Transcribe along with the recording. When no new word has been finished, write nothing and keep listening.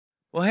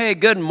Well, hey,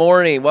 good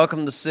morning.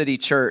 Welcome to City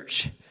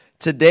Church.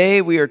 Today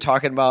we are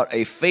talking about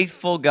a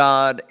faithful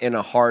God and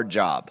a hard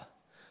job.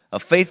 A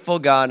faithful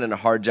God and a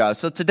hard job.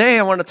 So today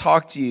I want to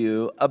talk to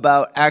you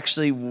about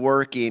actually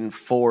working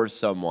for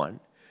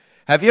someone.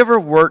 Have you ever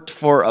worked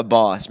for a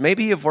boss?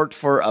 Maybe you've worked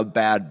for a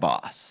bad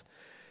boss.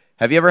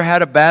 Have you ever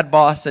had a bad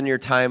boss in your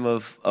time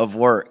of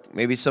work?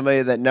 Maybe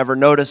somebody that never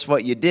noticed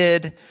what you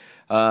did.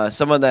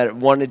 Someone that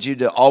wanted you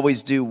to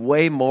always do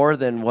way more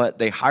than what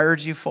they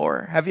hired you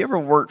for? Have you ever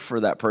worked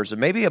for that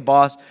person? Maybe a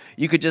boss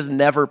you could just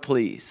never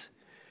please.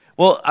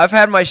 Well, I've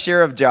had my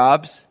share of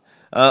jobs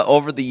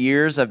over the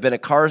years. I've been a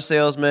car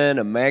salesman,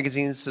 a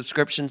magazine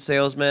subscription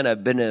salesman.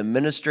 I've been an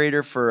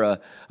administrator for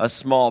a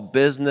small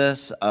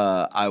business.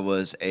 I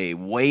was a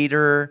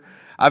waiter.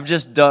 I've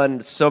just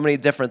done so many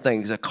different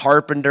things. A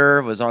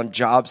carpenter, was on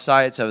job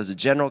sites. I was a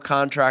general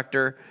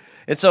contractor.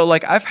 And so,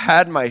 I've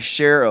had my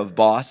share of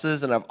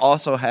bosses, and I've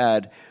also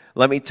had,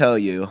 let me tell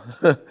you,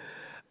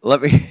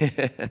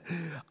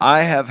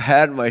 I have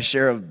had my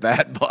share of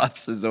bad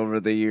bosses over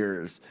the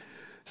years.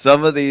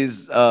 Some of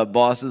these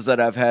bosses that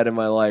I've had in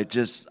my life,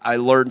 I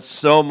learned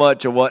so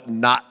much of what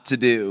not to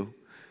do.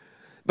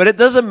 But it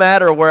doesn't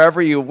matter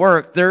wherever you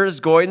work, there is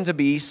going to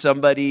be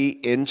somebody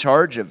in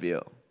charge of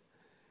you.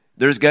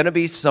 There's going to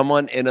be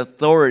someone in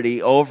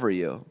authority over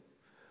you.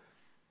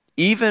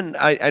 Even,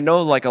 I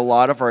know a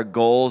lot of our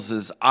goals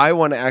is I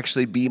want to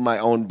actually be my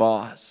own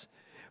boss.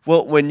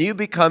 Well, when you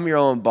become your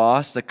own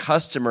boss, the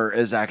customer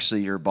is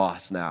actually your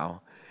boss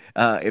now.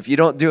 If you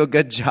don't do a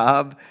good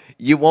job,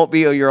 you won't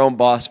be your own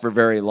boss for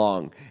very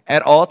long.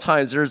 At all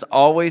times, there's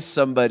always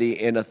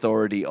somebody in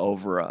authority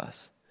over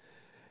us.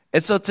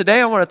 And so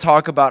today I want to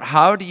talk about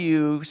how do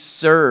you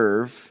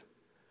serve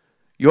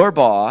your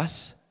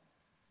boss,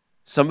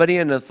 somebody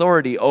in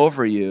authority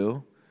over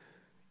you,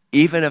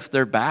 even if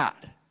they're bad.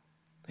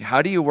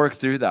 How do you work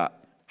through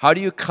that? How do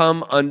you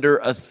come under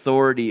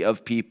authority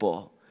of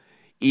people,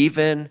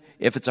 even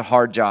if it's a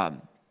hard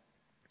job?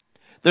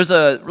 There's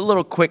a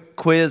little quick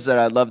quiz that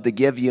I'd love to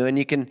give you, and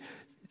you can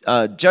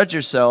judge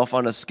yourself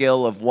on a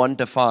scale of 1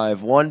 to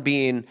 5, 1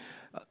 being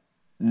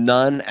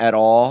none at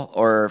all,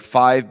 or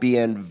 5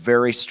 being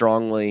very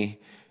strongly,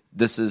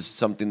 this is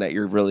something that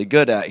you're really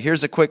good at.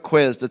 Here's a quick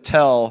quiz to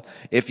tell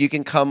if you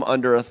can come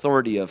under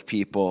authority of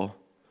people.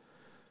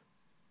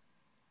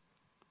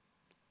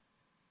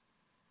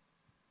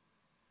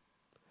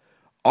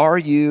 Are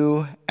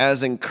you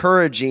as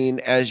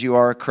encouraging as you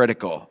are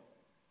critical?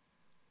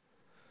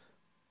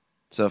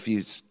 So if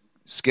you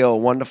scale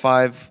 1 to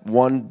 5,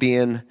 1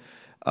 being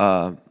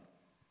a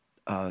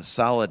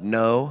solid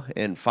no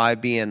and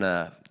 5 being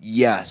a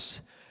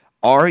yes,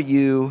 are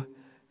you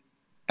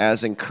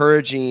as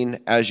encouraging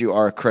as you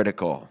are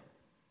critical?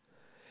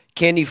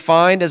 Can you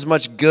find as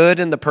much good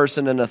in the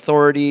person in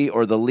authority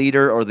or the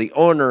leader or the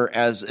owner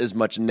as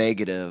much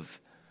negative?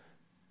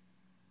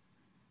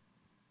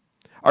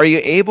 Are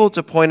you able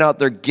to point out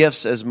their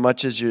gifts as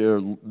much as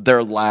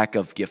their lack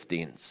of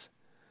giftings?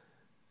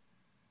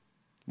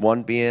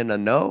 1 being a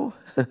no,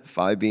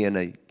 5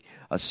 being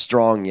a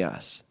strong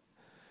yes.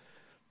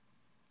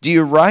 Do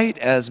you write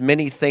as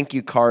many thank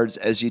you cards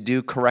as you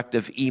do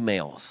corrective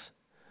emails?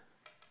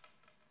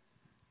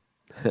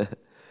 The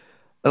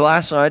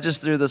last one, I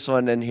just threw this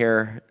one in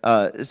here.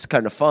 It's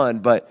kind of fun,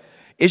 but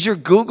is your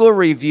Google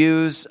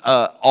reviews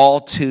all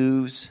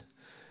 2s?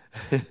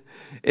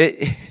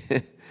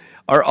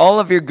 Are all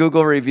of your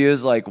Google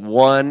reviews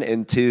 1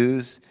 and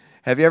 2s?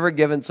 Have you ever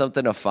given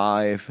something a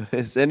 5?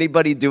 Is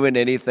anybody doing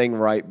anything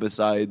right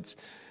besides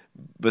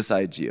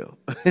you?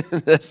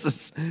 This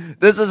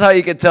is how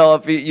you can tell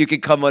if you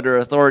can come under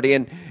authority.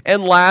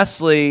 And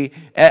lastly,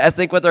 I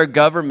think with our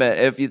government,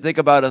 if you think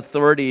about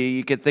authority,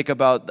 you can think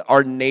about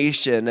our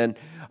nation. And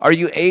are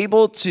you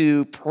able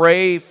to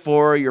pray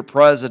for your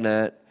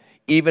president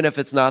even if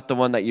it's not the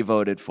one that you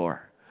voted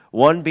for?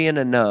 1 being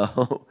a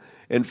no.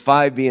 And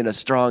 5 being a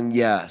strong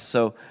yes.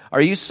 So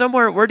are you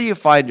somewhere, where do you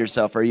find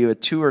yourself? Are you a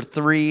 2 or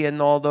 3 in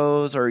all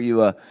those? Are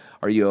you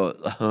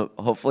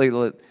hopefully,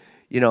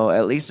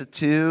 at least a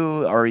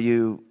 2? Are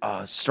you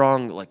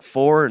strong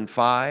 4 and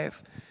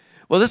 5?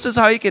 Well, this is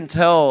how you can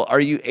tell, are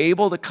you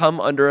able to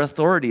come under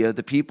authority of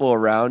the people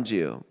around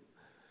you?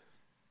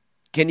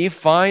 Can you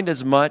find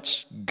as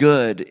much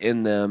good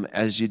in them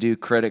as you do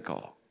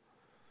critical?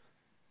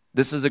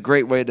 This is a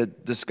great way to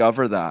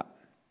discover that.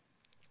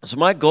 So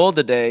my goal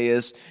today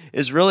is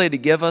really to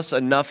give us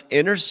enough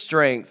inner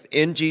strength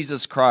in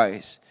Jesus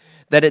Christ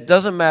that it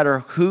doesn't matter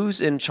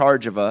who's in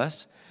charge of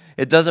us.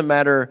 It doesn't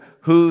matter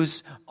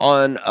who's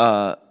in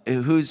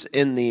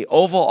the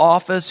Oval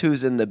Office,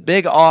 who's in the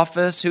big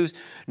office,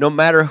 no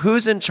matter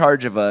who's in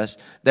charge of us,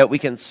 that we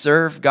can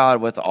serve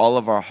God with all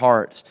of our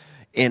hearts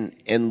and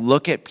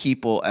look at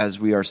people as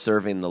we are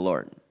serving the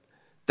Lord.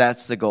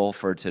 That's the goal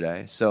for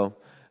today. So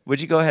would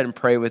you go ahead and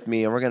pray with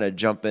me, and we're going to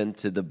jump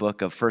into the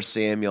book of 1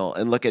 Samuel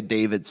and look at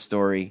David's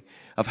story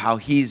of how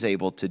he's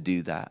able to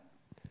do that.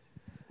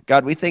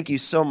 God, we thank you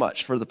so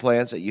much for the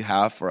plans that you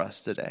have for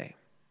us today.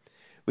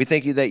 We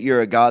thank you that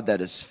you're a God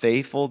that is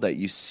faithful, that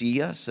you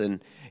see us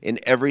in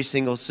every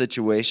single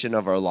situation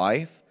of our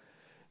life,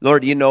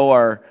 Lord, you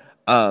know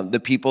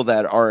the people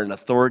that are in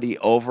authority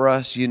over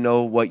us. You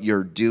know what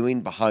you're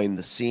doing behind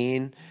the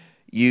scene.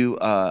 You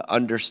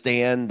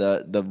understand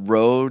the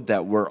road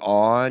that we're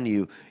on.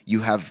 You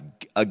have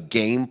a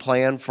game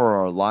plan for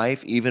our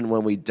life, even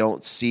when we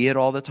don't see it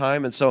all the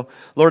time. And so,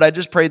 Lord, I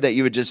just pray that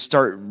you would just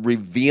start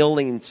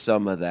revealing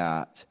some of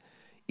that,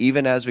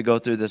 even as we go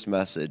through this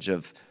message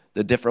of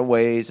the different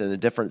ways and the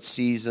different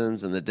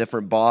seasons and the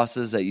different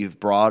bosses that you've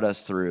brought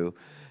us through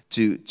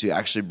to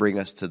actually bring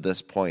us to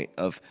this point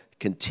of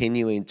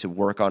continuing to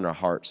work on our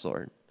hearts,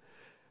 Lord.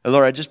 And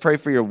Lord, I just pray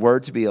for your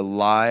word to be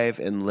alive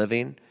and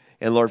living.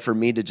 And Lord, for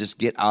me to just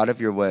get out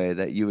of your way,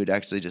 that you would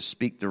actually just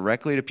speak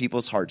directly to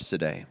people's hearts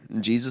today.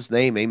 In Jesus'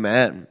 name,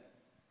 amen.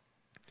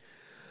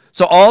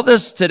 So all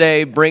this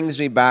today brings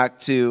me back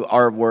to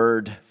our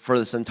word for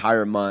this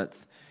entire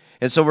month.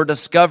 And so we're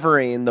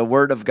discovering the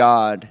word of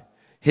God.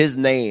 His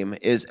name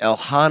is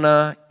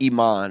Elhana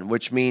Iman,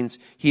 which means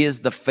he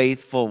is the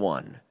faithful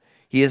one.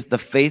 He is the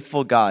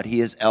faithful God. He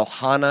is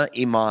Elhana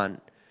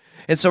Iman.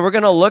 And so we're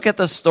going to look at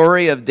the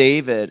story of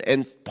David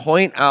and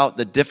point out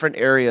the different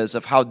areas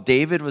of how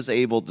David was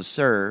able to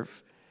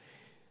serve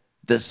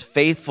this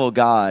faithful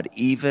God,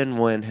 even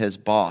when his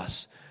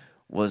boss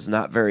was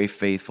not very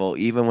faithful,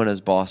 even when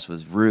his boss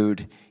was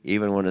rude,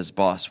 even when his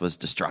boss was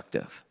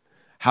destructive.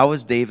 How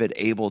was David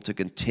able to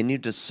continue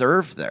to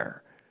serve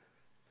there?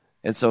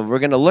 And so we're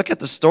going to look at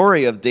the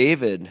story of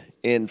David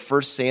in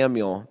 1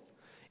 Samuel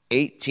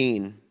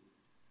 18.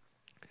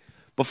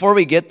 Before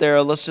we get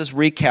there, let's just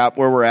recap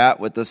where we're at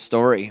with this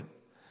story.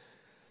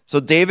 So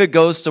David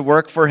goes to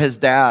work for his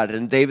dad,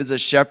 and David's a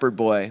shepherd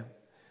boy.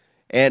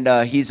 And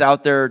he's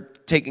out there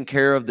taking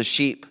care of the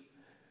sheep.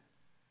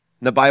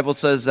 And the Bible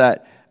says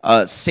that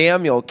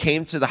Samuel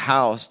came to the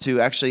house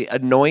to actually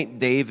anoint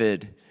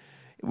David,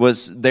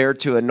 was there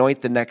to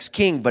anoint the next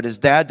king, but his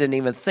dad didn't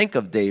even think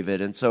of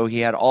David. And so he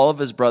had all of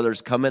his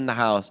brothers come in the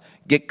house,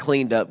 get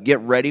cleaned up, get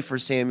ready for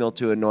Samuel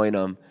to anoint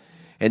him.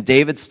 And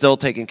David's still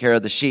taking care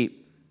of the sheep.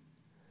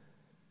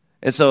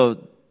 And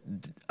so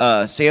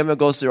Samuel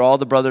goes through all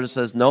the brothers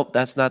and says, nope,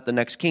 that's not the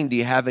next king. Do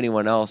you have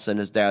anyone else? And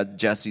his dad,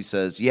 Jesse,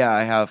 says, yeah,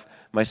 I have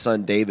my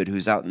son David,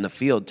 who's out in the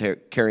field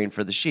caring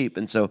for the sheep.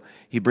 And so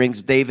he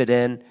brings David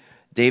in.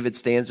 David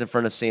stands in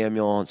front of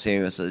Samuel, and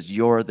Samuel says,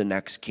 you're the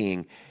next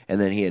king. And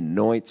then he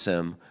anoints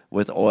him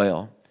with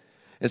oil.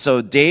 And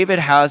so David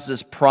has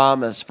this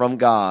promise from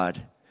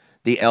God,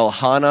 the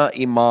Elhana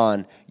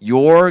Iman,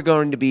 you're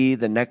going to be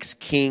the next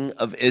king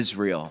of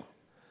Israel,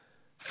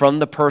 from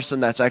the person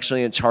that's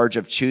actually in charge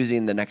of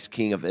choosing the next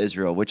king of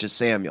Israel, which is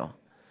Samuel.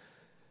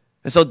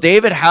 And so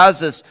David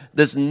has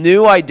this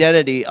new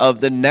identity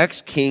of the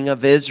next king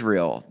of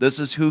Israel. This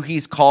is who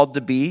he's called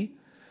to be.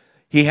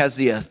 He has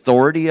the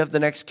authority of the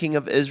next king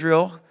of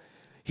Israel.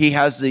 He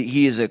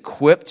is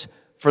equipped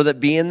for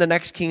being the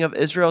next king of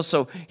Israel.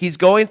 So he's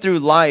going through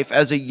life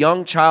as a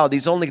young child.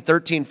 He's only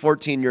 13,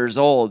 14 years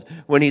old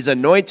when he's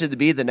anointed to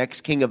be the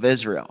next king of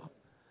Israel.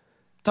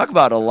 Talk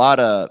about a lot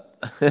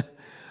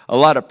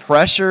of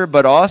pressure,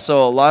 but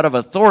also a lot of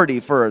authority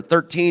for a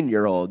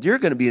 13-year-old. You're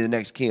going to be the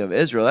next king of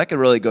Israel. That can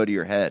really go to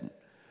your head.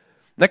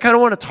 And I kind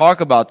of want to talk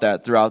about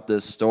that throughout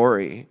this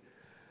story.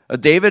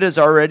 David is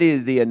already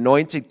the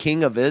anointed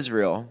king of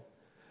Israel,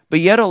 but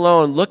yet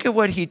alone, look at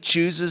what he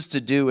chooses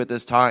to do at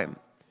this time.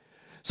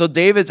 So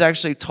David's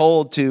actually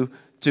told to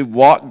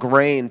walk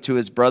grain to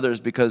his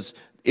brothers because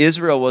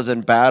Israel was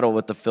in battle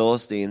with the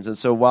Philistines. And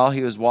so while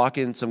he was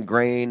walking some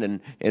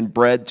grain and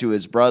bread to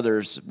his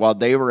brothers while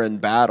they were in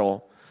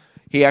battle,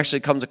 he actually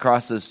comes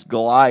across this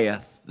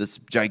Goliath, this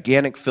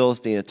gigantic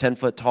Philistine, a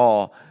 10-foot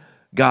tall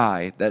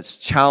guy that's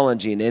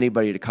challenging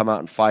anybody to come out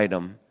and fight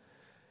him.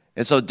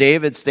 And so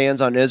David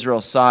stands on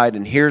Israel's side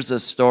and hears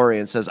this story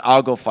and says,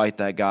 I'll go fight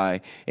that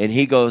guy. And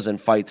he goes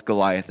and fights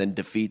Goliath and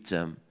defeats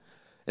him.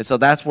 And so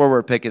that's where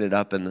we're picking it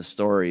up in the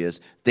story is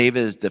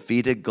David has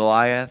defeated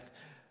Goliath.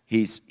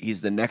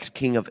 He's the next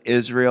king of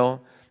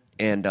Israel.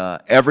 And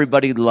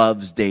everybody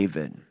loves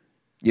David.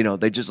 You know,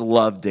 they just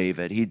love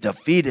David. He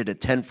defeated a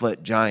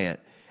 10-foot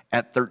giant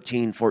at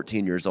 13,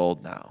 14 years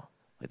old now.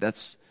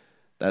 That's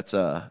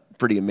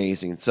pretty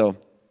amazing. So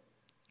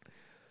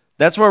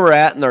that's where we're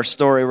at in our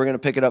story. We're going to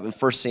pick it up in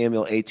 1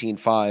 Samuel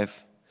 18:5.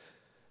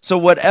 So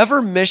whatever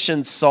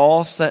mission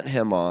Saul sent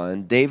him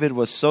on, David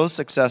was so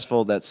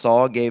successful that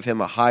Saul gave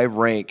him a high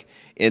rank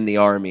in the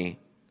army.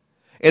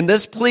 And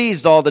this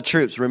pleased all the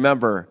troops.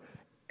 Remember,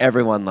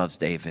 everyone loves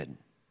David.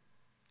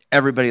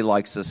 Everybody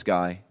likes this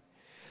guy.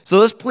 So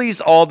this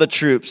pleased all the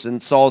troops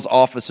and Saul's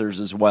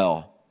officers as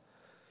well.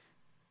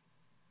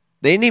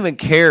 They didn't even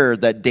care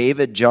that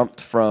David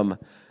jumped from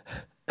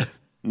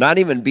not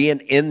even being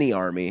in the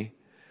army.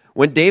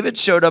 When David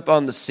showed up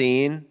on the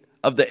scene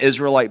of the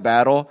Israelite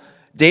battle,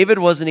 David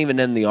wasn't even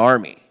in the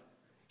army.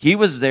 He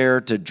was there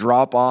to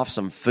drop off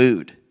some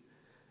food.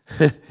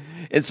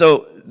 And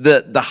so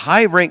the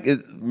high rank,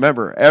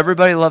 remember,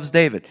 everybody loves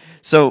David.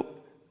 So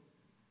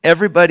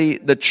everybody,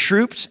 the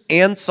troops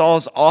and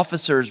Saul's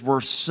officers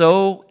were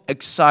so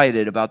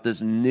excited about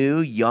this new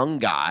young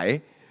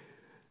guy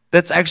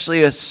that's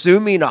actually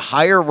assuming a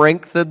higher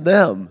rank than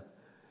them.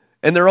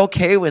 And they're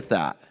okay with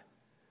that.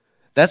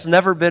 That's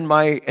never been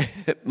my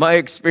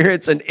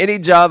experience in any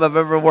job I've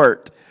ever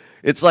worked.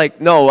 It's like,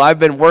 no, I've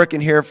been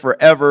working here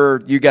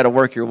forever. You got to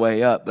work your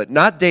way up. But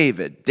not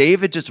David.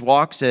 David just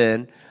walks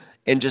in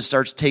and just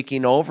starts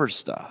taking over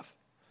stuff.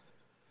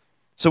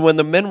 So when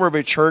the men were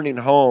returning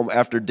home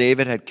after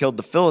David had killed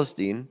the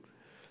Philistine,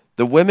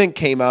 the women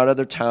came out of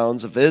their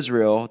towns of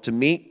Israel to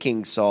meet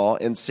King Saul,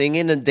 and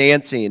singing and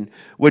dancing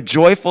with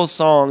joyful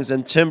songs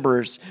and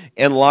timbrels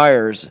and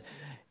lyres.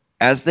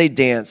 As they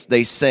danced,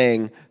 they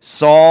sang,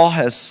 Saul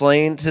has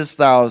slain his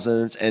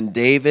thousands and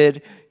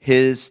David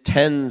his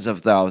tens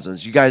of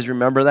thousands. You guys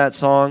remember that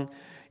song?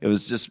 It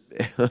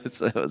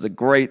was a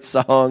great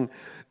song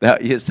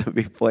that used to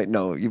be played.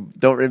 No, you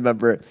don't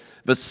remember it.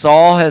 But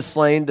Saul has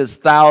slain his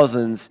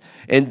thousands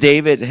and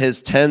David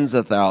his tens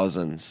of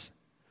thousands.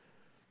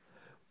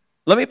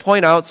 Let me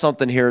point out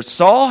something here.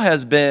 Saul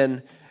has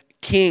been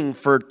king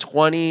for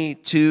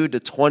 22 to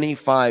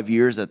 25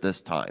 years at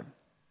this time.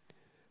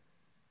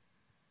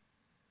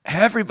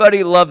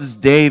 Everybody loves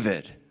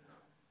David.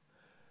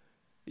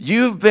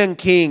 You've been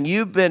king.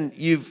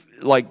 You've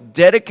like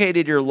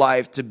dedicated your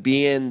life to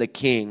being the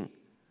king.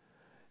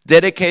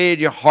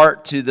 Dedicated your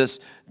heart to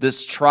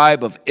this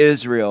tribe of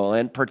Israel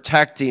and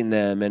protecting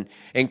them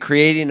and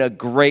creating a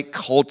great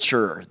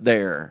culture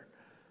there.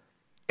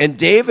 And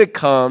David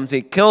comes,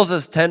 he kills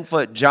this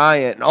 10-foot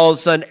giant, and all of a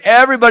sudden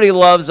everybody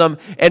loves him.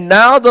 And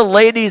now the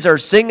ladies are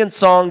singing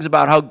songs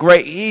about how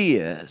great he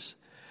is.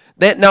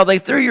 Now they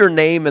threw your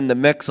name in the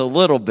mix a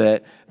little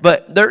bit,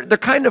 but they're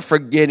kind of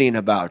forgetting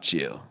about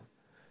you.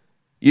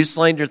 You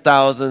slain your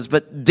thousands,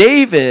 but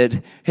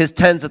David, his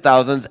tens of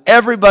thousands,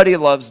 everybody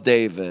loves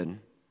David.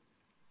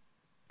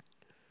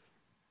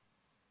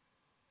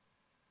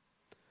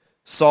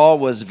 Saul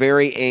was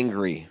very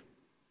angry.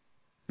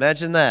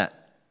 Imagine that.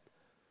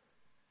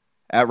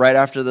 Right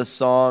after the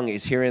song,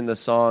 he's hearing the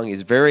song,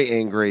 he's very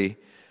angry.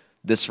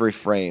 This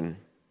refrain,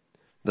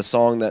 the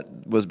song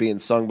that was being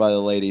sung by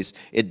the ladies,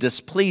 it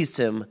displeased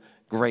him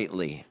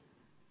greatly.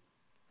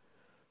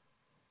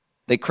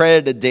 They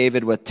credited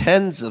David with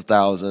tens of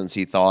thousands,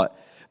 he thought,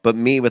 but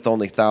me with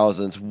only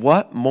thousands.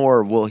 What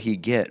more will he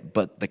get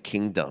but the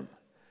kingdom?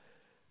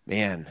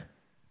 Man,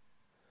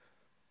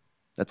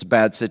 that's a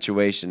bad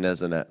situation,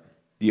 isn't it?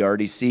 You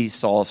already see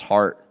Saul's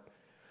heart.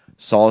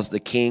 Saul's the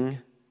king.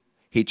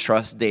 He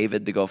trusts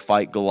David to go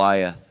fight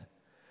Goliath.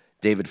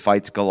 David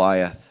fights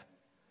Goliath.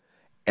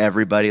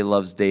 Everybody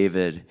loves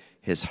David.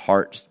 His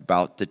heart's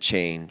about to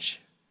change.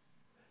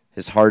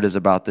 His heart is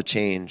about to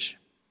change.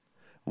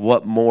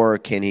 What more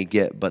can he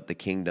get but the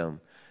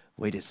kingdom?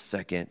 Wait a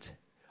second.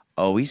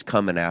 Oh, he's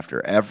coming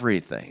after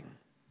everything.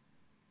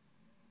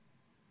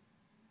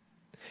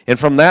 And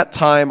from that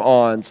time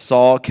on,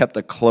 Saul kept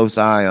a close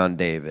eye on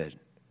David.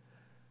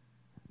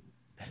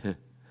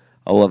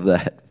 I love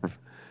that.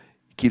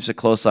 He keeps a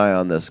close eye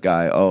on this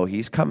guy. Oh,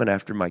 he's coming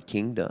after my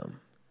kingdom.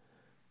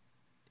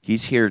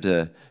 He's here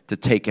to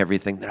take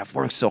everything that I've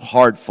worked so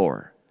hard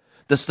for.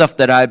 The stuff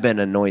that I've been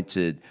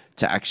anointed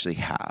to actually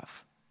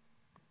have.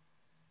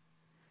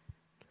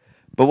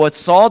 But what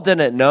Saul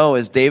didn't know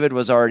is David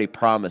was already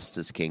promised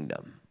his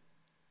kingdom.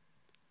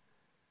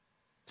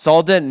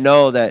 Saul didn't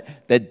know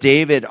that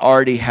David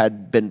already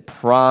had been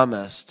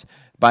promised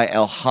by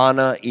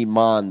Elkanah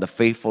Iman, the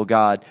faithful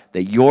God,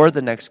 that you're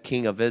the next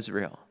king of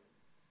Israel.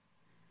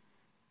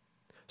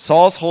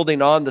 Saul's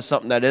holding on to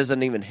something that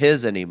isn't even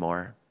his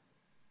anymore.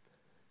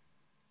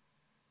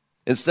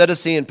 Instead of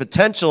seeing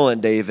potential in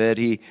David,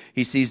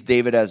 he sees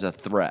David as a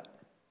threat.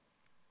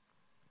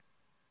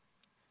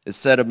 It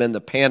set him in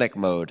the panic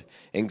mode,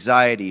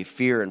 anxiety,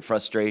 fear, and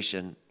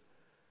frustration.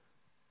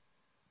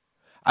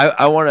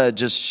 I want to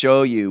just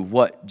show you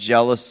what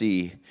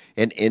jealousy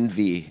and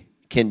envy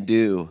can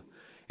do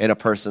in a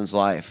person's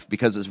life,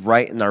 because it's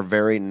right in our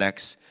very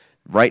next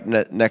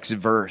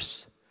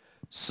verse.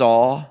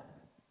 Saul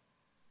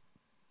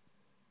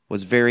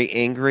was very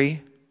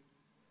angry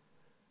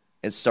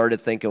and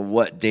started thinking,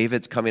 what,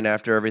 David's coming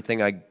after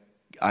everything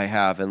I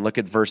have. And look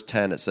at verse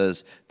 10. It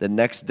says, the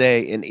next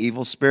day an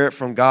evil spirit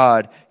from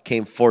God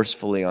came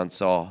forcefully on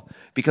Saul.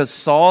 Because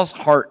Saul's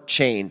heart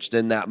changed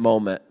in that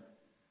moment.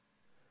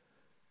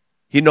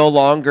 He no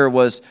longer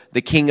was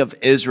the king of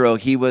Israel.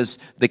 He was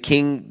the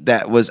king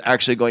that was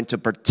actually going to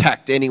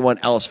protect anyone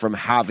else from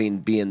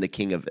being the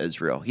king of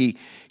Israel. He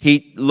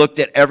looked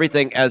at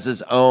everything as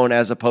his own,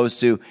 as opposed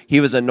to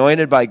he was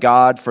anointed by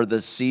God for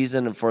this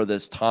season and for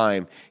this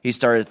time. He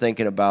started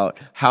thinking about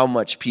how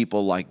much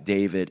people like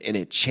David, and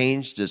it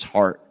changed his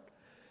heart.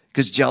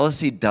 Because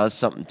jealousy does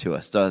something to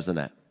us, doesn't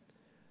it?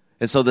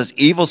 And so this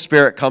evil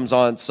spirit comes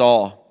on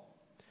Saul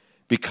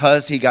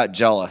because he got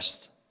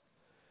jealous.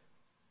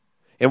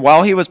 And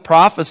while he was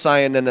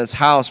prophesying in his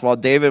house, while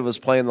David was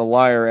playing the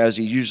lyre, as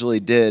he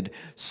usually did,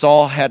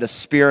 Saul had a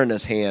spear in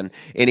his hand,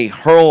 and he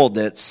hurled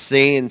it,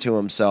 saying to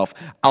himself,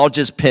 I'll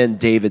just pin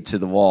David to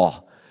the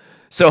wall.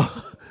 So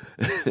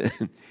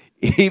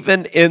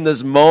even in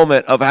this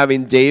moment of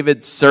having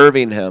David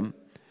serving him,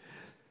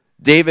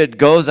 David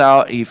goes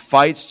out, he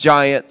fights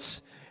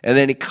giants, And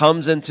then he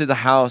comes into the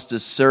house to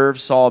serve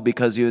Saul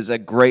because he was a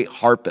great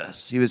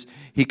harpist.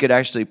 He could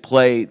actually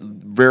play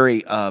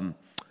very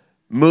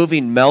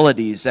moving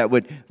melodies that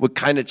would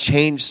kind of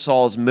change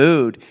Saul's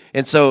mood.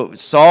 And so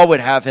Saul would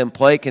have him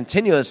play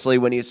continuously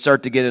when he'd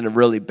start to get in a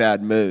really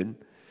bad mood.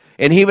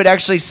 And he would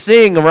actually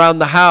sing around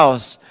the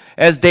house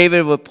as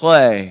David would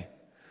play.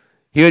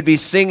 He would be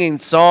singing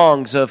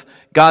songs of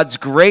God's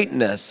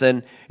greatness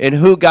and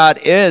who God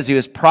is. He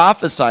was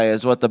prophesying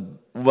is what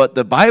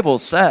the Bible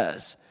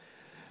says.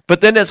 But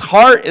then his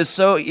heart is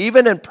so,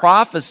 even in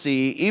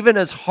prophecy, even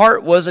his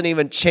heart wasn't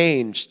even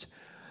changed.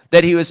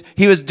 That he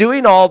was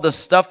doing all the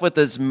stuff with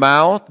his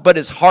mouth, but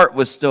his heart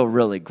was still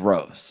really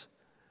gross.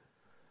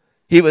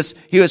 He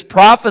was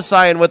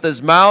prophesying with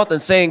his mouth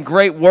and saying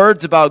great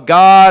words about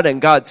God and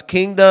God's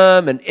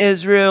kingdom and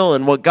Israel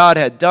and what God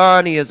had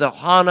done. He is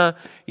Elkanah,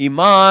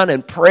 Iman,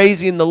 and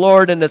praising the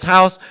Lord in his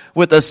house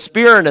with a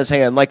spear in his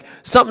hand. Like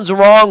something's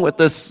wrong with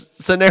this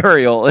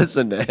scenario,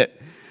 isn't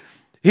it?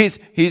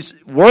 He's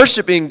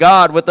worshiping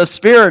God with a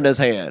spear in his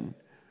hand.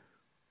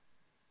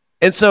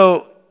 And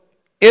so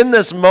in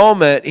this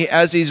moment,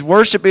 as he's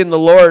worshiping the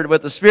Lord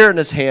with the spear in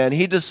his hand,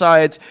 he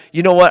decides,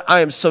 you know what, I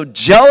am so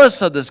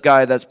jealous of this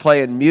guy that's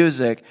playing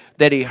music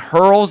that he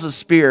hurls a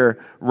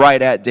spear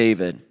right at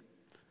David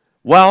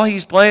while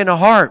he's playing a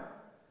harp.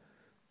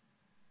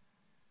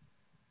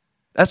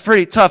 That's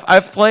pretty tough.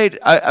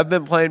 I've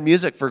been playing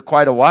music for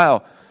quite a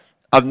while.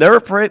 I've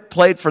never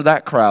played for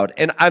that crowd.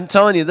 And I'm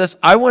telling you this,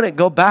 I wouldn't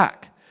go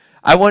back.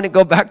 I wouldn't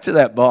go back to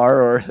that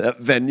bar or that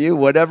venue,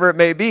 whatever it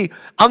may be.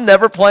 I'm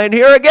never playing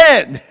here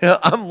again.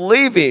 I'm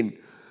leaving.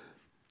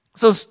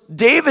 So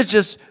David's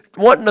just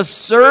wanting to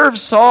serve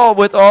Saul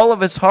with all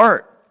of his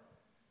heart.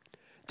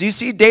 Do you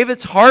see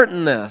David's heart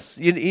in this?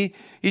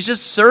 He's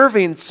just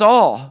serving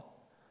Saul.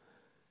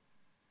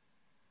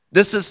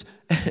 This is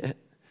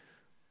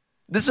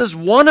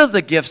one of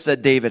the gifts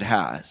that David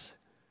has.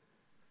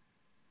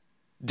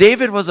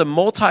 David was a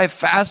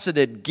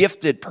multifaceted,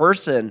 gifted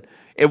person.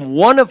 And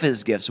one of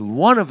his gifts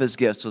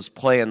was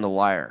playing the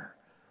lyre,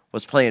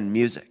 was playing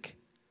music.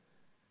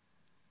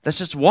 That's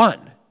just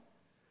one.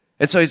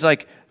 And so he's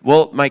like,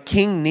 well, my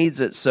king needs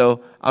it,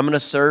 so I'm going to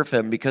serve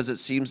him because it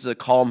seems to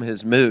calm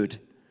his mood.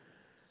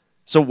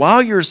 So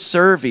while you're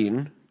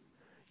serving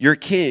your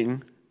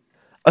king,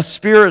 a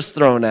spear is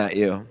thrown at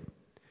you.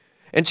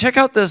 And check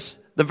out this,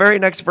 the very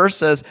next verse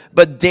says,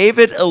 but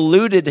David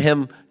eluded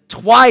him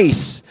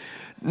twice.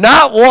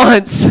 Not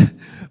once,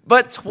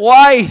 but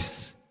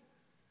twice.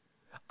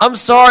 I'm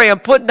sorry, I'm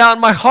putting down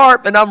my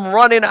harp and I'm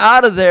running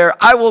out of there.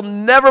 I will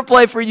never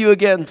play for you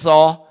again,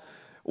 Saul.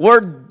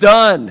 We're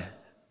done.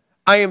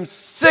 I am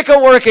sick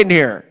of working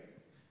here.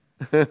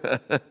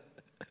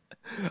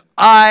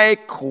 I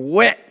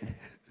quit.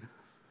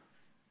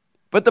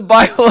 But the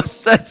Bible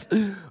says,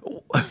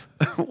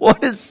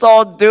 what is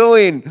Saul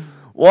doing?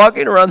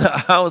 Walking around the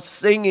house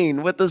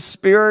singing with a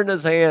spear in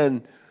his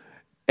hand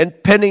and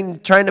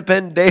trying to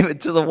pin David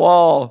to the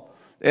wall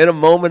in a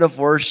moment of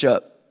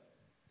worship.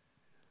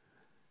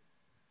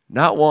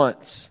 Not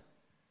once,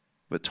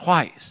 but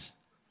twice.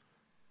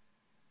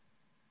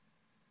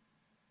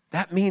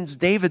 That means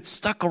David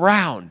stuck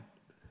around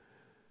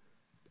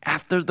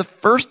after the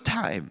first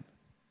time.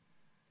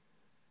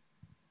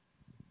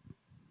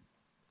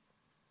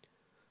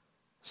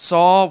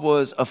 Saul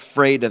was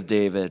afraid of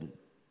David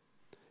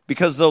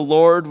because the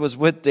Lord was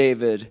with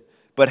David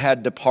but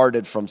had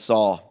departed from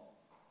Saul.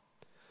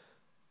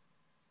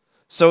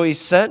 So he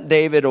sent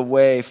David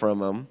away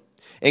from him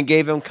and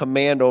gave him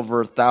command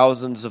over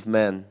thousands of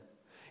men.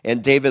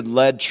 And David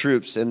led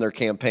troops in their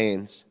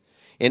campaigns.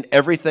 In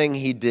everything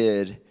he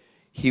did,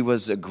 he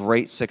was a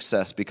great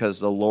success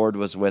because the Lord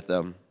was with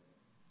him.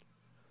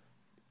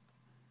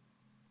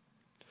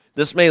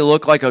 This may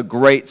look like a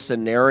great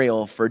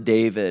scenario for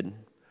David.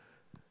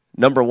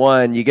 Number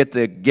one, you get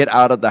to get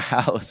out of the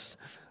house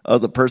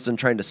of the person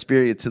trying to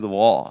spear you to the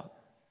wall.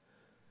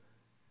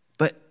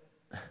 But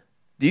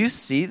do you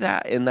see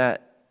that in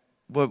that,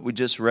 what we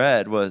just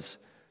read was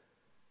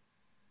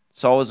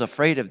Saul was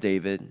afraid of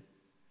David.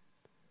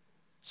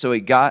 So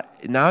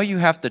now you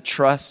have to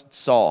trust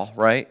Saul,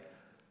 right?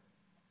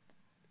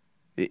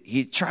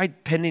 He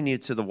tried pinning you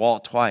to the wall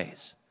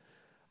twice.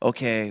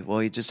 Okay, well,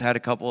 he just had a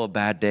couple of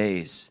bad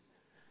days.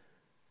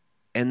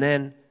 And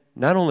then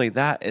not only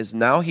that, is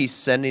now he's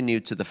sending you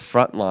to the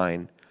front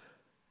line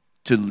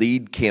to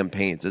lead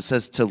campaigns. It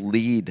says to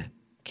lead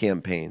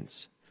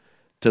campaigns,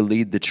 to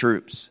lead the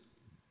troops.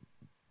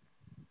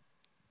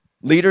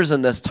 Leaders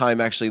in this time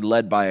actually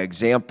led by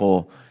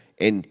example,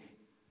 and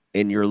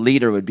your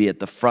leader would be at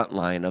the front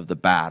line of the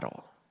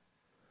battle.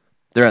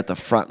 They're at the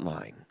front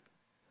line.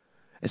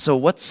 And so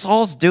what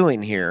Saul's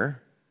doing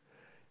here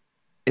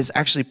is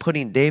actually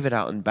putting David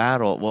out in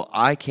battle. Well,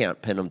 I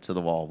can't pin him to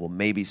the wall. Well,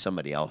 maybe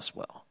somebody else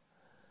will.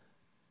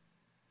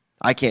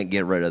 I can't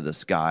get rid of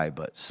this guy,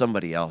 but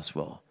somebody else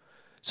will.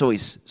 So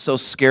he's so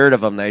scared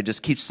of him that he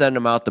just keeps sending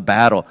him out to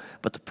battle.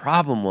 But the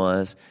problem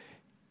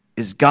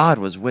is God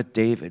was with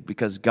David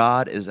because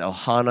God is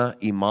Elkanah,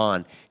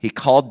 Iman. He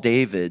called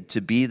David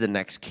to be the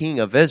next king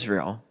of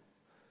Israel.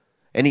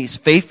 And he's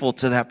faithful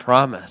to that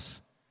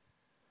promise.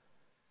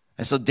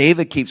 And so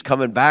David keeps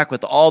coming back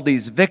with all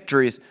these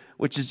victories,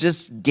 which is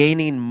just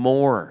gaining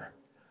more.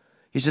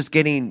 He's just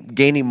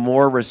gaining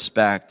more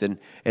respect, and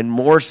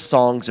more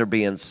songs are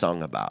being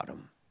sung about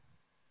him.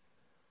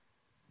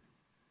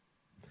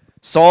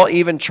 Saul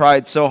even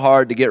tried so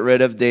hard to get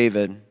rid of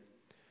David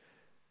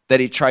that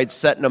he tried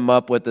setting him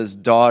up with his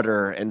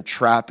daughter and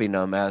trapping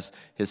him as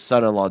his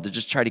son-in-law to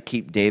just try to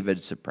keep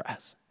David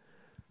suppressed.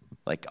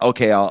 Like,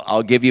 okay,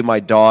 I'll give you my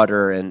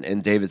daughter.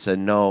 And David said,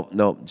 no,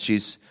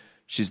 she's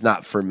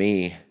not for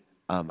me.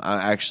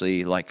 I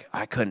actually,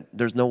 I couldn't,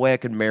 there's no way I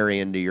could marry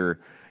into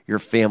your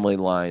family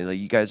line. Like,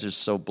 you guys are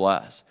so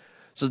blessed.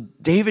 So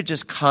David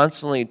just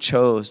constantly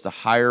chose the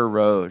higher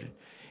road,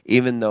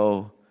 even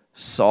though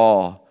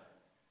Saul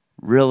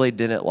really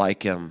didn't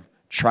like him,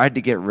 tried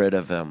to get rid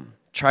of him,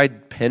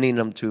 tried pinning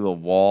him to a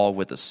wall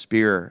with a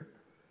spear.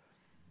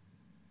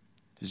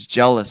 He was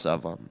jealous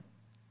of him.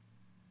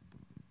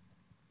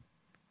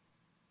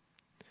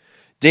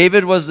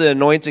 David was the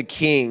anointed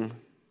king,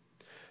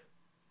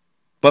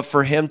 but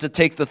for him to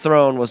take the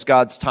throne was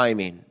God's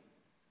timing.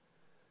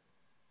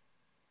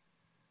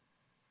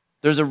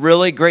 There's a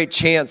really great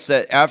chance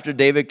that after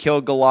David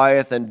killed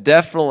Goliath, and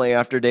definitely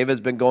after David's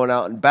been going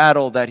out in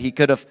battle, that he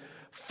could have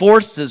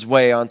forced his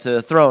way onto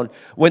the throne.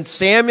 When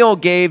Samuel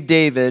gave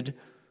David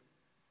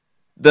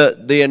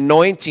the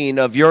anointing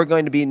of you're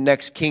going to be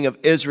next king of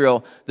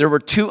Israel, there were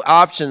two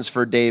options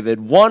for David.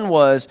 One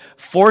was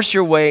force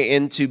your way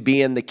into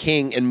being the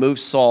king and move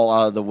Saul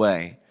out of the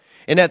way.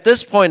 And at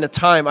this point in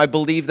time, I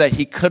believe that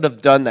he could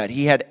have done that.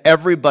 He had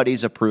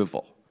everybody's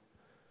approval.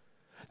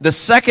 The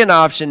second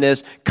option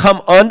is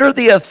come under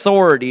the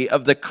authority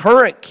of the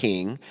current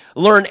king,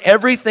 learn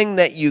everything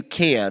that you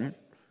can,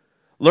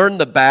 learn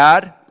the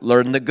bad,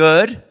 learn the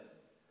good,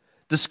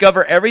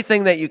 discover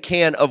everything that you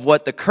can of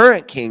what the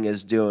current king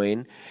is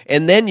doing,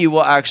 and then you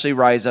will actually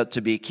rise up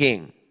to be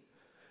king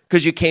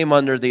because you came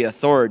under the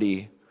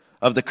authority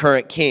of the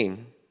current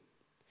king.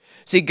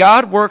 See,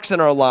 God works in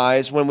our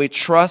lives when we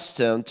trust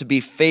him to be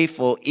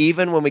faithful,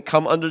 even when we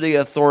come under the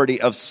authority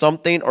of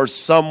something or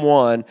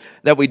someone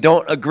that we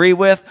don't agree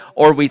with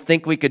or we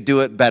think we could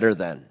do it better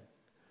than.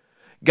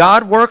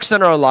 God works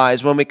in our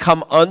lives when we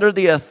come under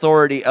the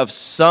authority of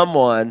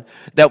someone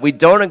that we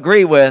don't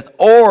agree with,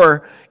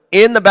 or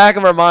in the back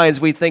of our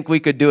minds, we think we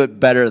could do it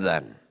better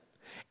than.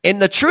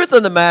 And the truth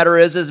of the matter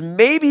is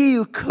maybe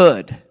you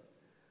could.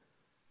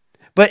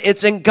 But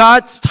it's in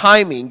God's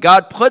timing.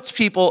 God puts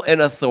people in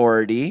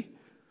authority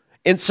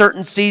in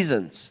certain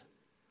seasons.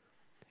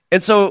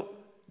 And so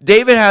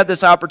David had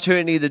this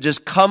opportunity to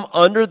just come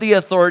under the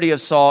authority of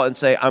Saul and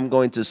say, I'm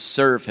going to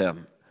serve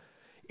him.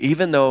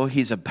 Even though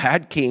he's a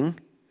bad king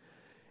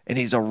and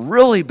he's a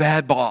really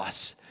bad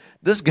boss.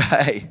 This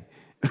guy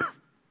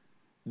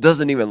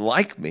doesn't even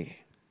like me.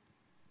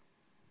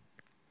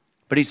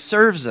 But he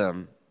serves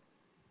him.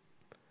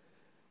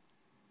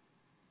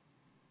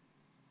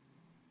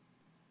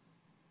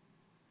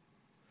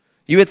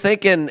 You would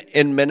think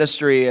in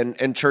ministry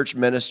and church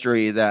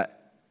ministry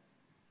that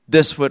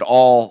this would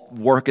all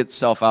work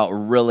itself out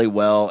really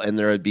well, and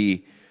there would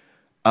be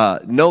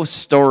no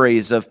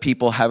stories of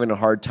people having a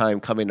hard time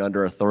coming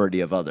under authority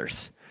of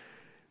others.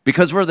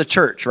 Because we're the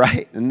church,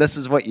 right? And this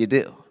is what you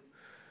do.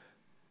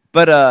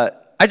 But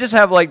I just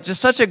have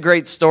just such a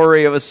great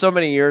story. It was so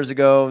many years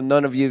ago.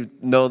 None of you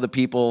know the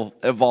people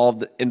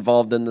involved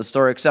in the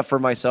story except for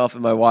myself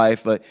and my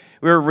wife. But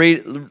we were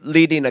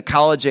leading a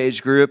college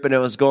age group, and it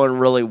was going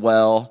really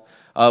well.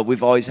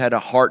 We've always had a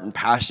heart and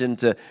passion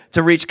to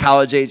reach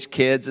college age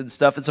kids and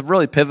stuff. It's a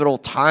really pivotal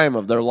time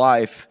of their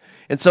life.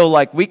 And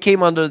so we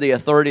came under the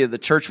authority of the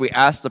church. We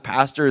asked the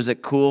pastor, is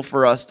it cool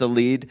for us to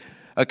lead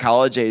a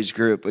college age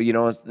group? You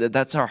know,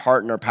 that's our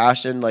heart and our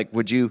passion.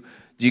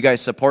 Do you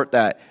guys support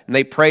that? And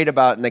they prayed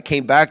about it, and they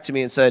came back to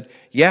me and said,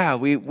 yeah,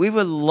 we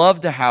would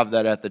love to have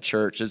that at the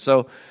church. And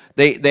so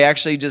they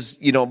actually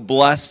just,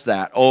 blessed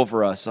that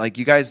over us.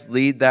 You guys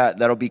lead that.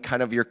 That'll be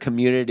kind of your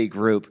community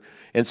group.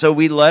 And so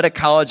we led a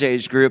college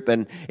age group,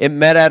 and it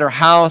met at our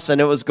house,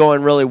 and it was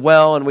going really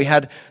well. And we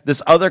had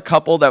this other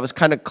couple that was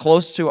kind of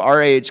close to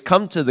our age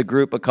come to the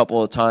group a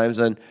couple of times.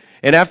 And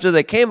after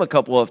they came a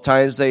couple of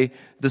times, they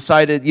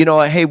decided,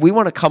 hey, we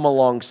want to come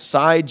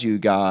alongside you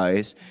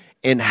guys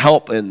and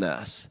help in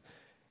this.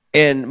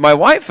 And my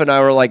wife and I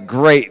were like,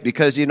 great,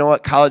 because you know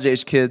what?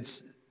 College-age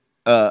kids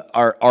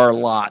are a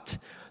lot.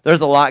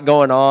 There's a lot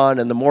going on,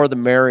 and the more the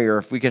merrier.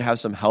 If we could have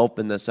some help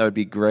in this, that would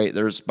be great.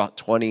 There's about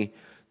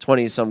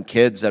 20-some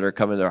kids that are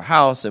coming to our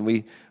house, and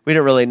we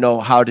didn't really know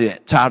how to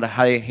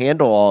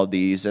handle all of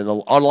these. And a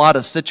lot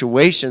of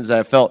situations that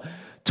I felt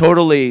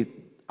totally,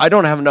 I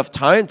don't have enough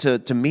time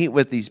to meet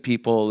with these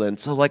people. And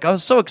so I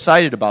was so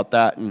excited about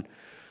that.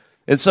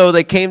 And so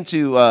they came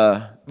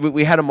to,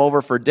 we had them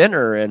over for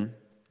dinner, and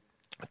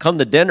come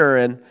to dinner,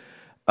 and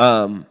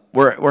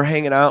we're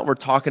hanging out, and we're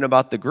talking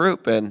about the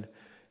group, and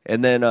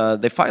then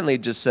they finally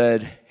just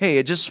said, hey,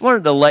 I just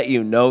wanted to let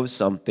you know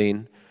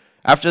something.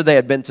 After they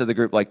had been to the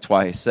group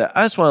twice,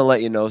 I just want to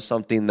let you know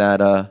something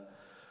that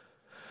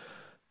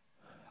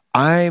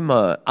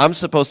I'm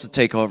supposed to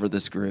take over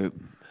this group,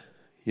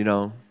 you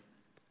know,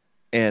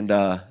 and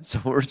so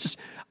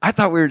I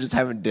thought we were just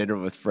having dinner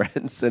with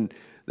friends, and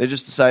they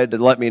just decided to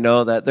let me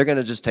know that they're going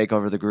to just take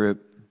over the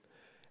group.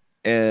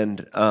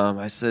 And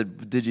I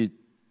said, "Did you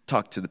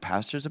talk to the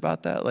pastors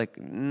about that?" Like,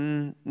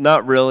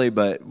 not really,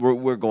 but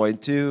we're going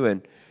to,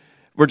 and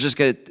we're just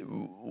gonna.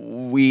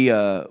 We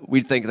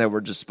think that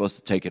we're just supposed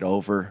to take it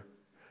over.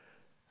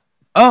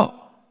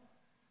 Oh,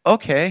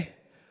 okay.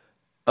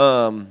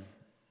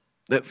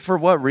 For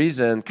what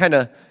reason? Kind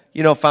of,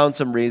 found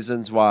some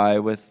reasons why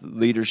with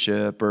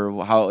leadership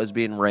or how it was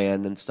being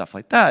ran and stuff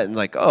like that. And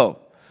like, oh,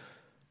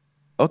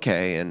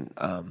 okay. And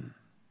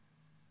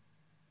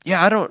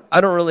yeah, I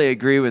don't really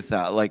agree with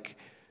that. Like,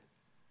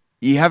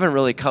 you haven't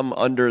really come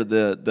under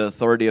the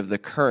authority of the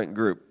current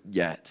group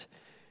yet.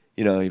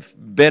 You've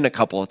been a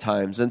couple of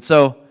times. And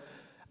so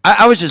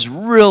I was just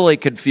really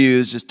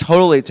confused, just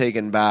totally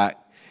taken back.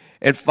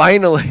 And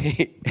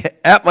finally,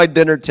 at my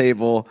dinner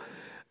table,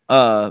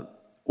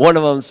 one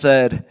of them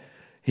said,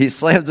 he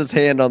slams his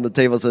hand on the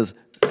table and says,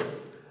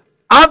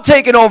 "I'm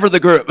taking over the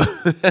group."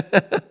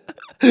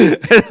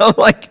 And I'm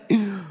like,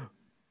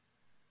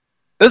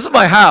 this is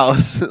my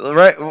house,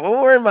 right?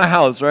 We're in my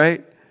house,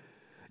 right?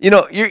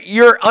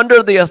 You're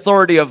under the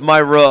authority of my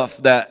roof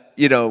that,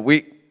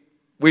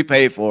 we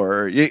pay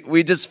for.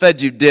 We just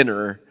fed you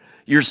dinner.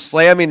 You're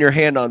slamming your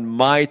hand on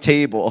my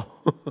table.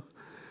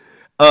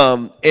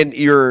 And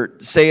you're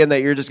saying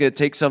that you're just going to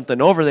take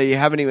something over that you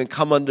haven't even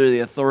come under the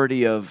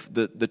authority of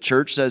the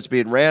church that's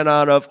being ran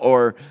out of,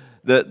 or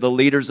the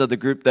leaders of the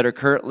group that are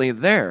currently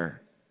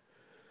there.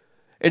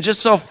 And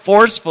just so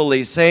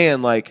forcefully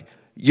saying, like,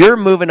 you're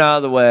moving out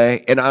of the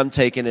way and I'm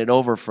taking it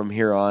over from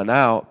here on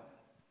out.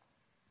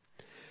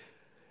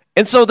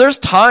 And so there's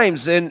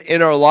times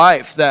in our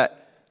life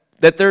that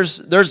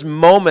there's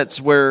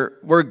moments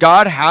where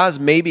God has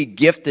maybe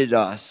gifted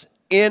us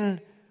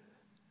in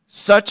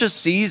such a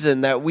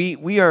season that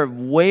we are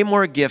way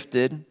more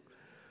gifted,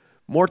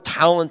 more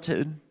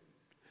talented,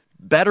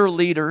 better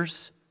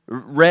leaders,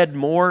 read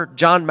more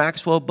John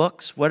Maxwell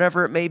books,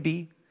 whatever it may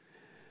be,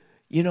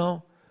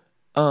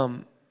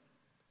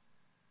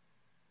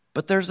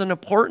 but there's an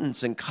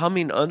importance in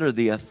coming under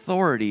the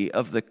authority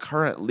of the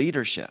current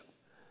leadership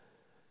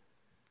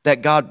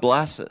that God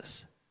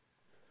blesses.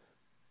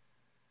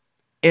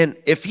 And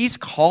if he's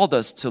called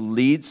us to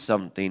lead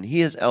something,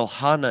 he is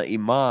Elhana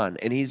Iman,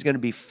 and he's going to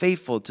be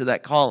faithful to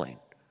that calling.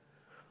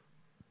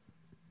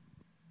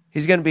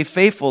 He's going to be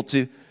faithful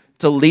to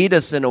lead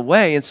us in a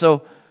way. And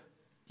so,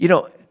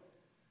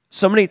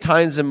 so many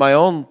times in my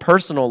own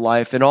personal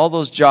life, in all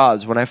those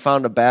jobs, when I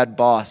found a bad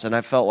boss and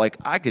I felt like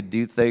I could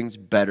do things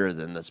better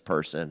than this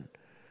person.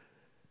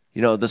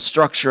 The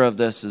structure of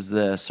this is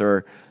this,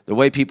 or the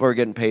way people are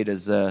getting paid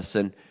is this.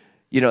 And,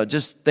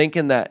 just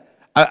thinking that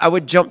I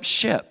would jump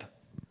ship.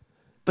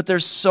 But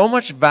there's so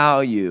much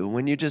value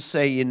when you just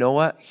say, you know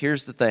what,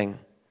 here's the thing.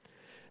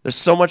 There's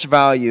so much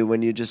value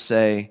when you just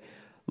say,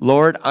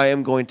 Lord, I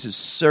am going to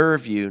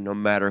serve you no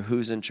matter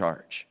who's in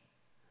charge.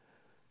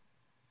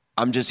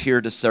 I'm just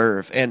here to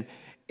serve. And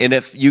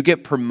if you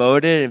get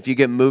promoted, if you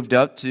get moved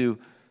up to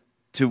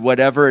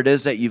whatever it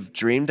is that you've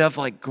dreamed of,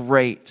 like,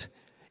 great.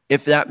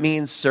 If that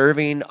means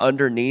serving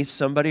underneath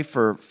somebody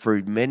for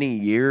many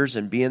years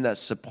and being that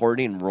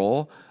supporting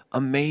role,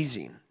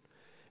 amazing.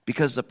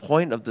 Because the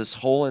point of this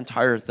whole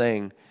entire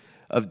thing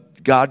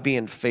of God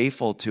being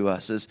faithful to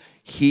us is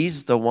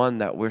he's the one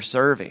that we're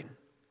serving.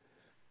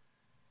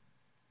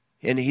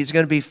 And he's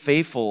going to be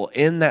faithful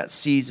in that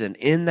season,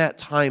 in that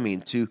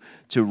timing, to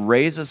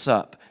raise us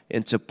up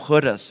and to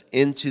put us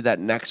into that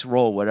next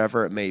role,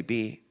 whatever it may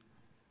be.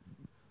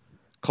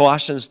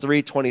 Colossians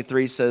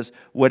 3:23 says,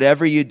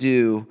 whatever you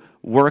do,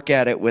 work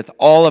at it with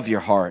all of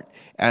your heart,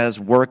 as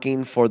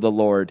working for the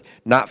Lord,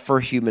 not for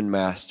human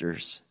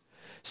masters.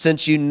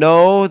 Since you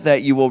know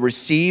that you will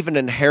receive an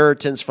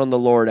inheritance from the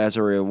Lord as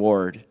a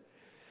reward.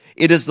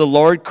 It is the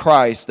Lord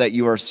Christ that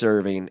you are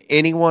serving.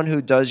 Anyone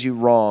who does you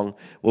wrong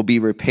will be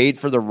repaid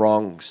for the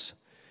wrongs,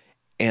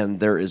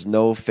 and there is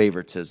no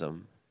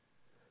favoritism.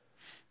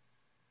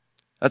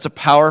 That's a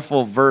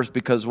powerful verse,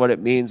 because what it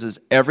means is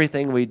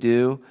everything we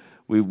do,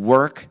 we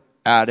work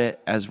at it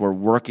as we're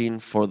working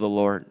for the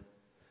Lord.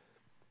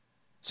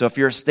 So if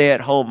you're a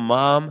stay-at-home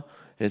mom,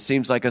 and it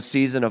seems like a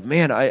season of,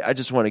 man, I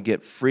just want to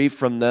get free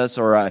from this,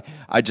 or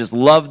I just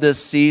love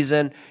this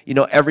season.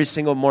 Every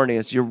single morning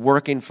as you're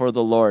working for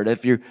the Lord.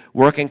 If you're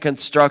working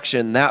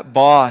construction, that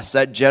boss,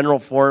 that general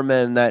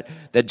foreman, that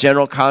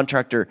general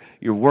contractor,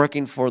 you're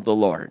working for the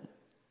Lord.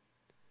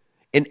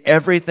 In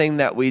everything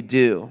that we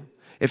do.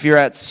 If you're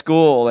at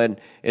school and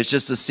it's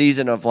just a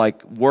season of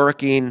like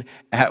working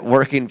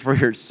for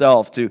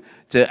yourself to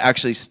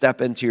actually step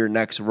into your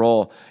next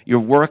role, you're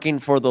working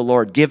for the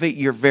Lord. Give it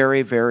your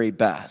very, very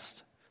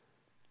best.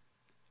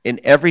 In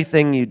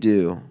everything you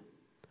do,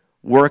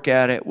 work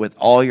at it with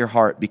all your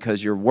heart,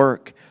 because your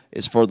work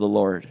is for the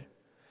Lord.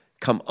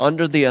 Come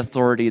under the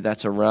authority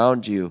that's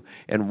around you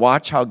and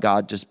watch how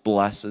God just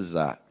blesses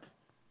that.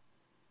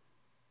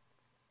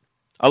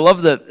 I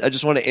love I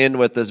just want to end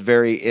with this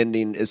very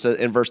ending. It says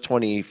in verse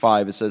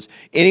 25, it says,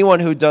 anyone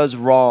who does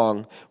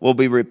wrong will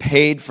be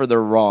repaid for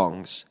their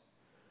wrongs.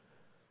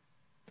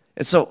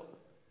 And so,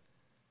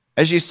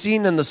 as you've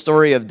seen in the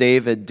story of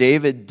David,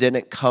 David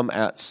didn't come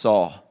at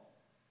Saul.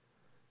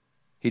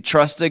 He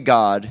trusted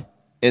God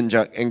in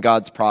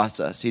God's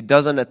process. He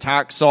doesn't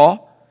attack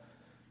Saul.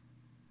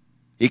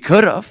 He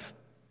could have.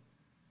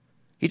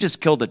 He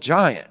just killed a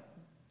giant.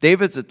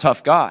 David's a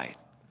tough guy.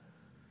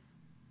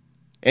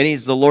 And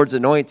he's the Lord's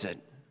anointed.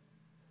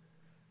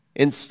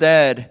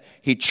 Instead,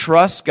 he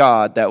trusts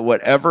God that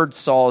whatever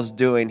Saul is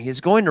doing,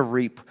 he's going to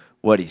reap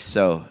what he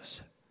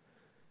sows.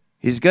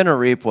 He's going to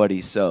reap what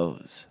he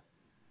sows.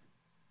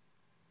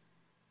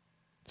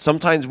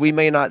 Sometimes we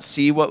may not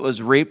see what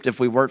was reaped if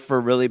we work for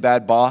a really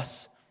bad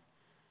boss.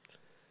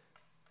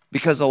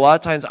 Because a lot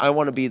of times I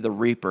want to be the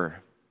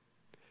reaper.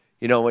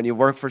 You know, when you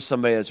work for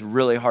somebody that's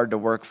really hard to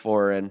work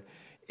for and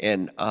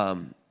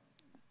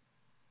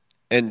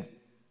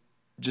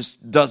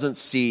just doesn't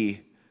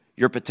see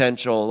your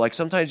potential. Like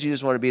sometimes you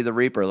just want to be the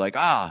reaper. Like,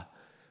 I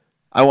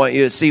want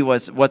you to see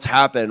what's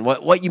happened,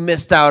 what you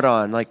missed out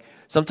on. Like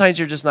sometimes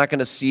you're just not going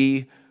to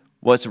see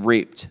what's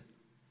reaped.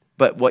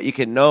 But what you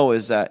can know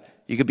is that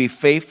you could be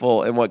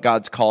faithful in what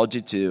God's called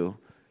you to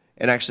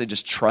and actually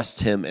just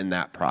trust him in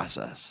that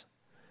process.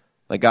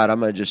 Like, God, I'm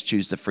going to just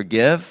choose to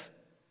forgive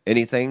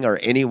anything or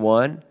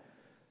anyone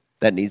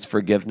that needs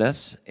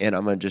forgiveness, and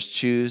I'm going to just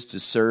choose to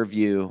serve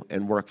you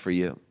and work for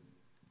you.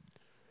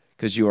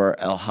 Because you are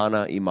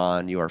Elhana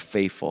Iman, you are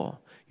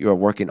faithful. You are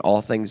working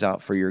all things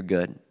out for your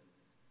good.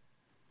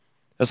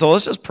 And so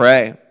let's just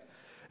pray.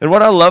 And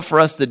what I'd love for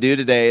us to do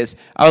today is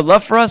I would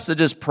love for us to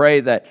just pray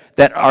that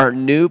our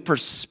new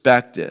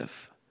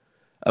perspective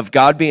of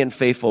God being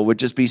faithful would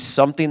just be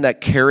something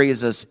that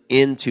carries us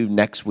into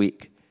next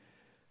week.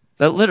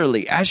 That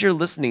literally, as you're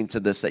listening to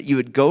this, that you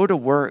would go to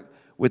work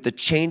with a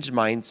changed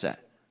mindset.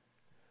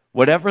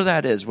 Whatever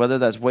that is, whether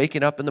that's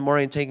waking up in the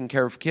morning and taking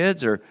care of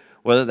kids, or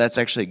whether that's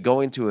actually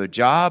going to a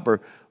job,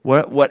 or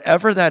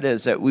whatever that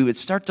is, that we would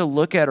start to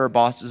look at our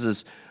bosses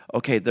as,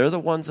 okay, they're the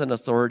ones in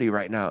authority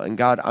right now, and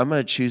God, I'm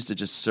going to choose to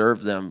just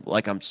serve them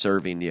like I'm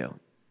serving you.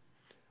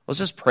 Let's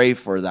just pray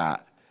for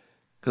that.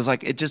 Because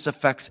it just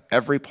affects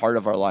every part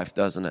of our life,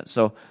 doesn't it?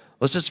 So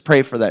let's just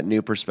pray for that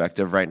new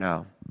perspective right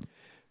now.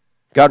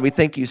 God, we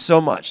thank you so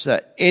much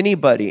that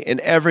anybody and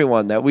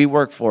everyone that we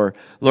work for,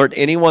 Lord,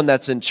 anyone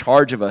that's in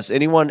charge of us,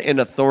 anyone in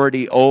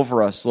authority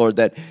over us, Lord,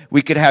 that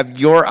we could have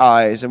your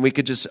eyes and we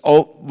could just,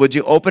 would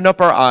you open up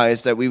our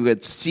eyes that we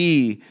would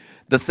see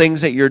the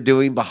things that you're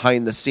doing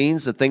behind the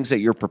scenes, the things that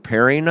you're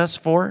preparing us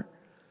for?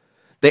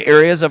 The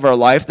areas of our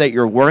life that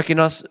you're working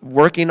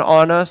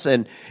on us,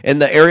 and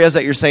the areas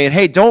that you're saying,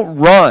 hey, don't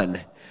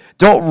run.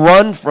 Don't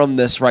run from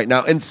this right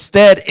now.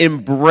 Instead,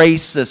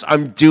 embrace this.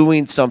 I'm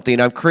doing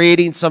something. I'm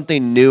creating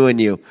something new in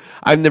you.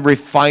 I'm the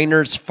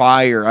refiner's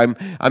fire.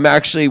 I'm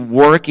actually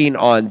working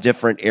on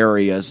different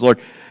areas, Lord.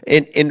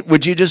 And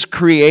would you just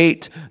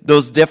create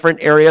those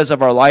different areas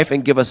of our life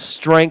and give us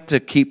strength to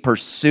keep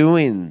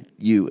pursuing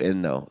you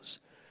in those?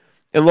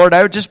 And Lord,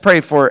 I would just pray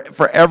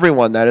for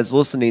everyone that is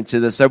listening to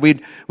this, that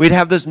we'd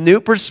have this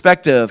new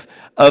perspective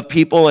of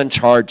people in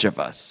charge of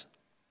us.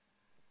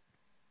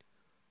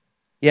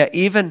 Yeah,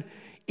 even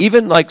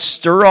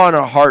stir on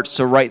our hearts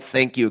to write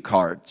thank you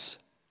cards.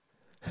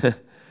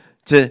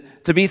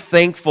 to be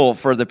thankful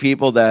for the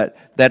people that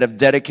have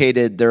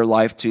dedicated their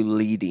life to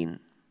leading.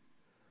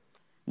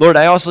 Lord,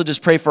 I also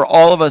just pray for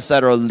all of us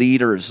that are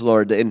leaders,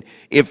 Lord. And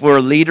if we're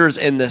leaders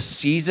in this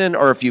season,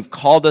 or if you've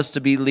called us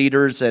to be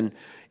leaders and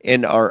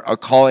are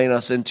calling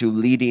us into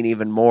leading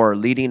even more,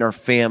 leading our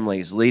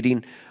families,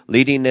 leading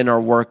in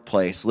our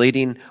workplace,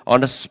 leading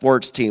on a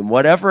sports team,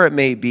 whatever it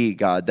may be,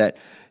 God, that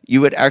you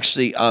would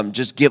actually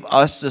just give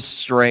us the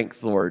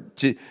strength, Lord,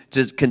 to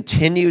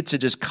continue to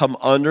just come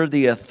under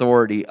the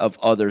authority of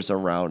others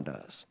around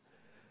us,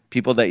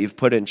 people that you've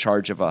put in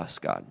charge of us,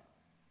 God.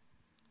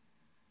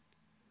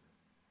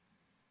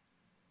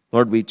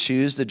 Lord, we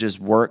choose to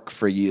just work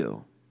for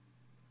you.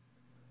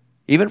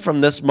 Even from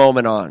this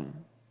moment on,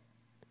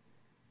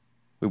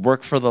 we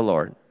work for the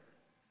Lord.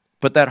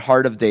 Put that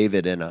heart of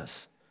David in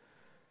us.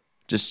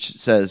 Just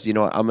says, you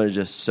know what, I'm going to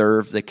just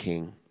serve the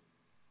King.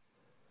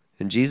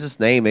 In Jesus'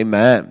 name,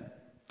 amen.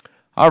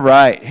 All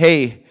right.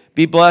 Hey,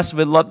 be blessed.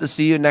 We'd love to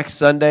see you next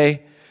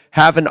Sunday.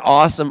 Have an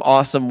awesome,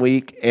 awesome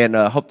week, and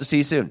hope to see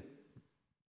you soon.